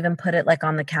kids, I'll even put it like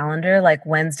on the calendar, like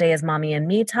Wednesday is mommy and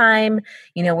me time.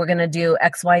 We're going to do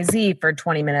XYZ for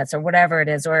 20 minutes or whatever it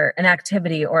is, or an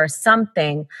activity or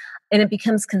something. And it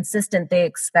becomes consistent. They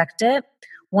expect it.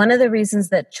 One of the reasons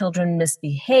that children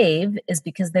misbehave is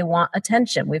because they want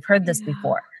attention. We've heard this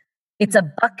before. It's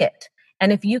a bucket.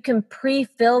 And if you can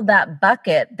pre-fill that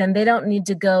bucket, then they don't need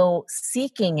to go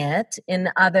seeking it in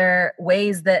other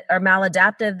ways that are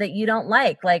maladaptive that you don't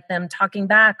like them talking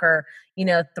back or,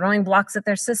 throwing blocks at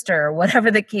their sister or whatever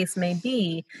the case may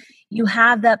be. You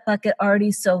have that bucket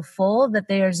already so full that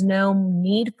there's no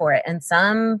need for it. And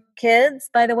some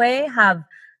kids, by the way, have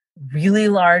really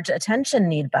large attention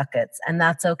need buckets, and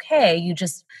that's okay.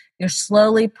 You're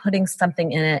slowly putting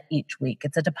something in it each week.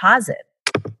 It's a deposit.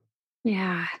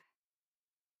 Yeah.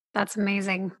 That's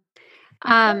amazing.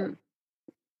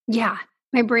 Yeah,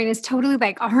 my brain is totally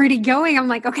like already going. I'm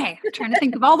like, okay, I'm trying to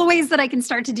think of all the ways that I can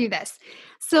start to do this.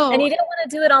 So, and you don't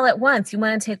want to do it all at once. You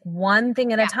want to take one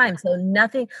thing at a time. So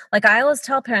nothing, like I always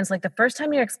tell parents, like the first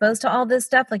time you're exposed to all this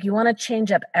stuff, like you want to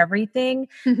change up everything.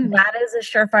 That is a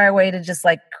surefire way to just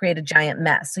like create a giant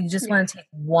mess. So you just want to take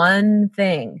one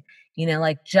thing,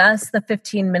 like just the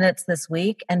 15 minutes this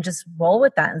week and just roll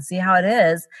with that and see how it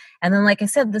is. And then, like I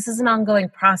said, this is an ongoing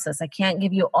process. I can't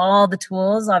give you all the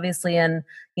tools, obviously, in,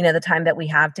 the time that we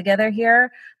have together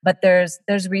here, but there's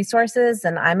resources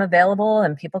and I'm available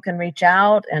and people can reach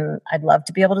out and I'd love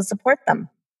to be able to support them.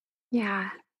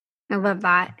 Yeah, I love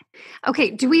that.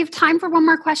 Okay. Do we have time for one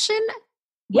more question?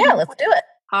 Yeah, let's do it.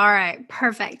 All right.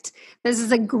 Perfect. This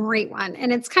is a great one.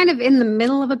 And it's kind of in the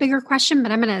middle of a bigger question,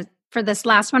 but for this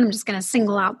last one, I'm just going to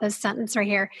single out this sentence right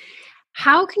here.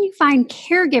 How can you find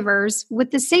caregivers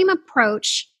with the same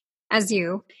approach as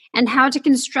you, and how to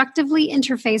constructively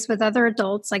interface with other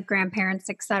adults like grandparents,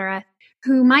 etc.,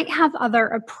 who might have other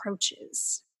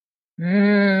approaches?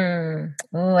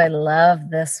 Oh, I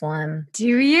love this one.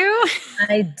 Do you?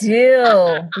 I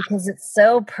do, because it's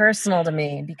so personal to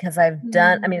me, because I've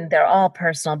done, I mean, they're all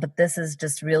personal, but this is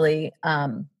just really,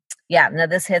 yeah, no,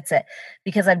 this hits it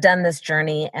because I've done this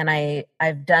journey and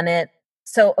I've done it.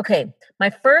 So, okay, my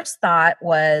first thought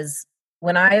was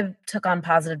when I took on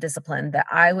positive discipline that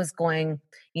I was going,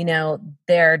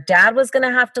 their dad was going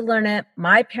to have to learn it.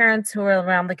 My parents, who were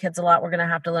around the kids a lot, were going to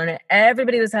have to learn it.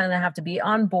 Everybody was going to have to be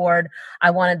on board.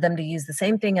 I wanted them to use the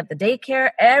same thing at the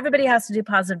daycare. Everybody has to do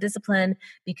positive discipline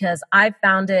because I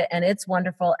found it and it's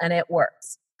wonderful and it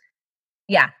works.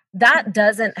 Yeah, that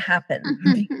doesn't happen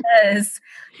because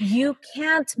you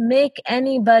can't make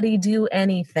anybody do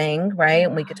anything, right?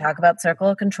 And we could talk about circle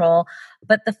of control,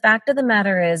 but the fact of the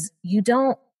matter is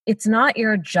it's not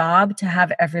your job to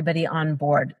have everybody on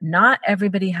board. Not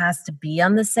everybody has to be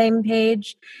on the same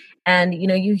page. And,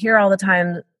 you hear all the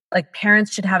time, like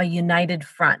parents should have a united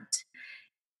front.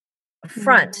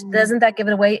 Doesn't that give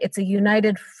it away? It's a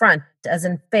united front, as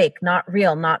in fake, not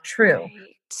real, not true. Right.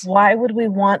 Why would we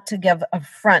want to give a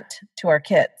front to our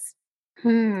kids?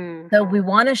 So we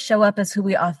want to show up as who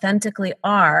we authentically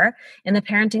are in the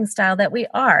parenting style that we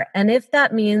are. And if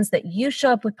that means that you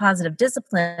show up with positive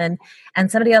discipline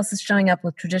and somebody else is showing up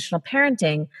with traditional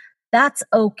parenting, that's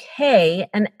okay.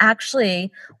 And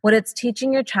actually, what it's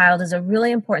teaching your child is a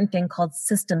really important thing called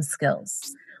system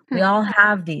skills. We all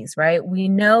have these, right? We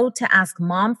know to ask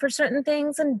mom for certain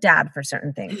things and dad for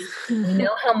certain things. We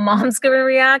know how mom's going to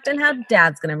react and how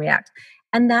dad's going to react.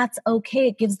 And that's okay.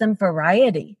 It gives them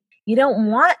variety. You don't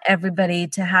want everybody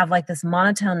to have like this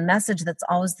monotone message that's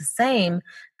always the same,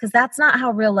 because that's not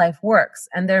how real life works.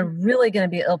 And they're really going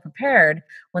to be ill prepared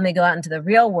when they go out into the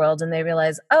real world and they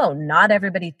realize, oh, not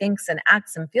everybody thinks and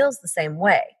acts and feels the same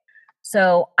way.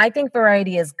 So I think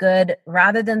variety is good,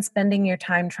 rather than spending your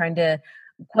time trying to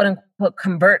quote unquote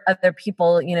convert other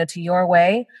people, to your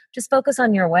way. Just focus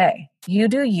on your way. You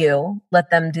do you,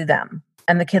 let them do them.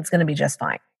 And the kid's going to be just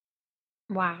fine.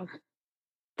 Wow.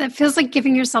 That feels like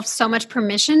giving yourself so much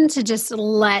permission to just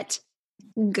let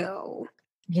go.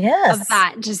 Yes. Of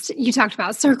that. Just, you talked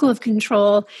about circle of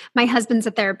control. My husband's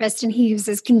a therapist and he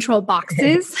uses control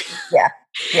boxes.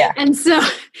 Yeah. And so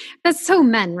that's so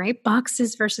men, right?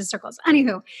 Boxes versus circles.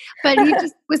 Anywho, but he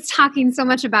just was talking so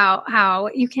much about how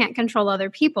you can't control other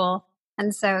people.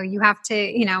 And so you have to,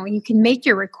 you can make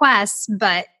your requests,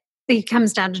 but it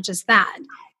comes down to just that,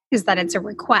 is that it's a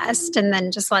request and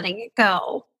then just letting it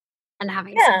go and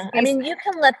having some space. I mean, you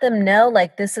can let them know,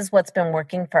 like, this is what's been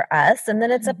working for us, and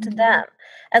then it's up to them.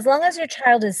 As long as your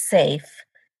child is safe,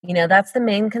 that's the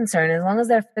main concern. As long as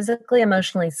they're physically,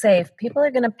 emotionally safe, people are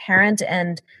going to parent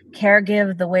and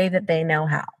caregive the way that they know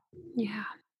how. Yeah.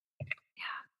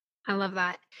 I love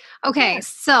that. Okay.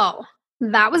 So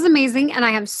that was amazing. And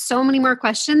I have so many more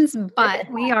questions, but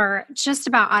we are just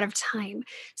about out of time.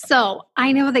 So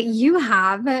I know that you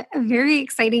have a very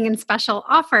exciting and special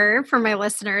offer for my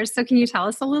listeners. So can you tell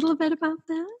us a little bit about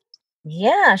that?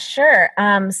 Yeah, sure.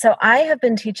 So I have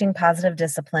been teaching positive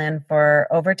discipline for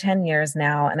over 10 years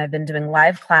now, and I've been doing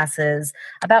live classes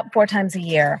about 4 times a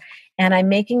year. And I'm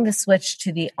making the switch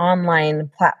to the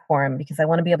online platform because I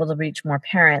want to be able to reach more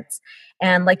parents.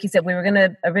 And like you said, we were going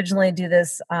to originally do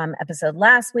this episode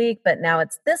last week, but now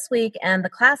it's this week, and the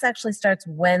class actually starts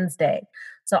Wednesday.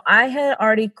 So I had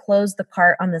already closed the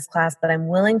cart on this class, but I'm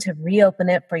willing to reopen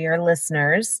it for your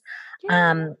listeners.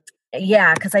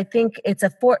 Yeah, because I think it's a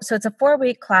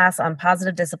 4-week class on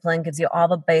positive discipline, gives you all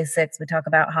the basics. We talk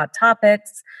about hot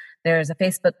topics. There's a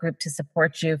Facebook group to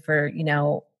support you for,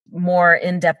 more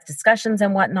in-depth discussions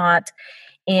and whatnot.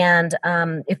 And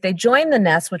if they join the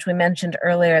Nest, which we mentioned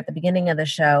earlier at the beginning of the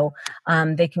show,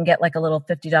 they can get like a little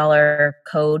 $50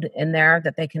 code in there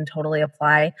that they can totally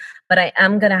apply. But I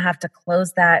am going to have to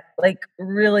close that like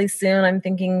really soon. I'm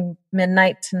thinking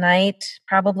midnight tonight,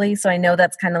 probably. So I know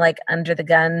that's kind of like under the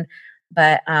gun.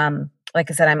 But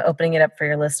like I said, I'm opening it up for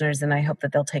your listeners, and I hope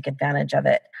that they'll take advantage of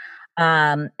it.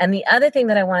 And the other thing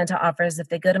that I wanted to offer is if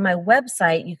they go to my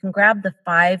website, you can grab the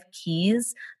 5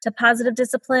 keys to positive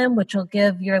discipline, which will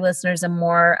give your listeners a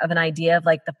more of an idea of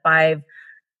like the 5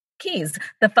 keys,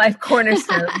 the 5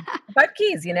 cornerstones, 5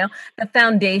 keys, the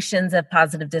foundations of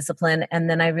positive discipline.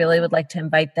 And then I really would like to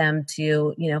invite them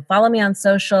to, follow me on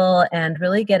social and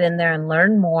really get in there and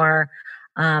learn more,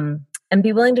 and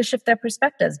be willing to shift their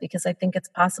perspectives, because I think it's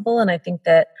possible. And I think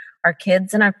that our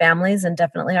kids and our families and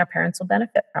definitely our parents will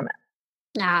benefit from it.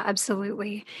 Yeah,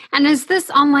 absolutely. And is this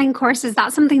online course, is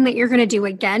that something that you're going to do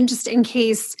again, just in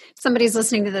case somebody's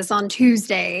listening to this on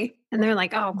Tuesday and they're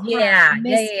like, oh, crap,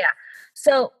 yeah.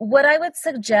 So what I would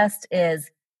suggest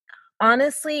is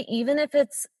honestly, even if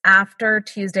it's after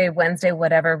Tuesday, Wednesday,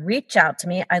 whatever, reach out to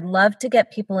me. I'd love to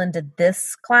get people into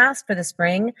this class for the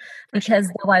spring because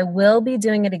though I will be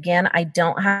doing it again, I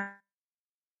don't have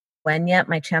when yet.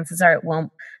 My chances are it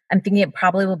won't. I'm thinking it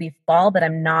probably will be fall, but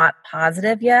I'm not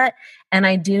positive yet. And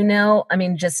I do know, I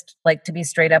mean, just like to be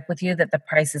straight up with you, that the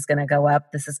price is going to go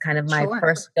up. This is kind of my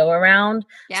first go around.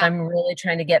 Yeah. So I'm really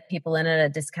trying to get people in at a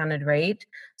discounted rate.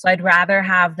 So I'd rather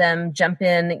have them jump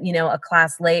in, a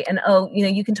class late and,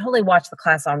 you can totally watch the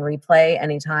class on replay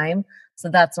anytime. So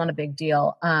that's not a big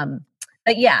deal.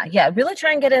 But yeah, really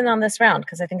try and get in on this round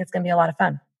because I think it's going to be a lot of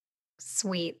fun.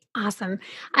 Sweet. Awesome.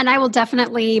 And I will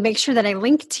definitely make sure that I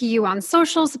link to you on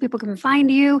social so people can find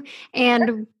you.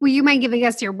 And will you mind giving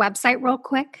us your website real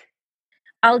quick?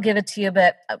 I'll give it to you,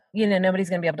 but nobody's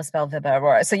going to be able to spell Vibha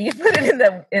Arora. So you put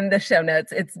it in the show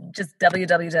notes. It's just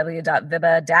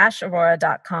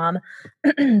www.vibha-arora.com.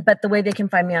 But the way they can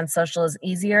find me on social is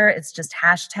easier. It's just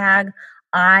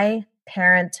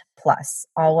 #iParentPlus,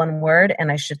 all one word,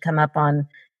 and I should come up on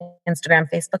Instagram,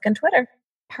 Facebook, and Twitter.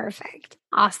 Perfect.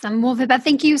 Awesome. Well, Vibha,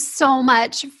 thank you so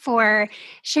much for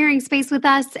sharing space with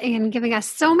us and giving us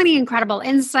so many incredible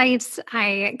insights.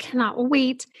 I cannot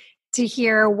wait to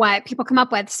hear what people come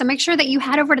up with. So make sure that you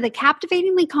head over to the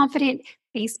Captivatingly Confident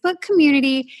Facebook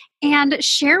community and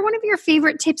share one of your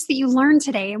favorite tips that you learned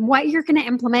today and what you're going to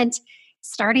implement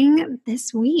starting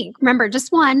this week. Remember,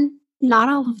 just one, not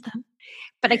all of them.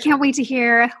 But I can't wait to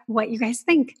hear what you guys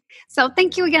think. So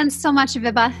thank you again so much,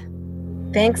 Vibha.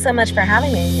 Thanks so much for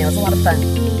having me. It was a lot of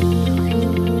fun.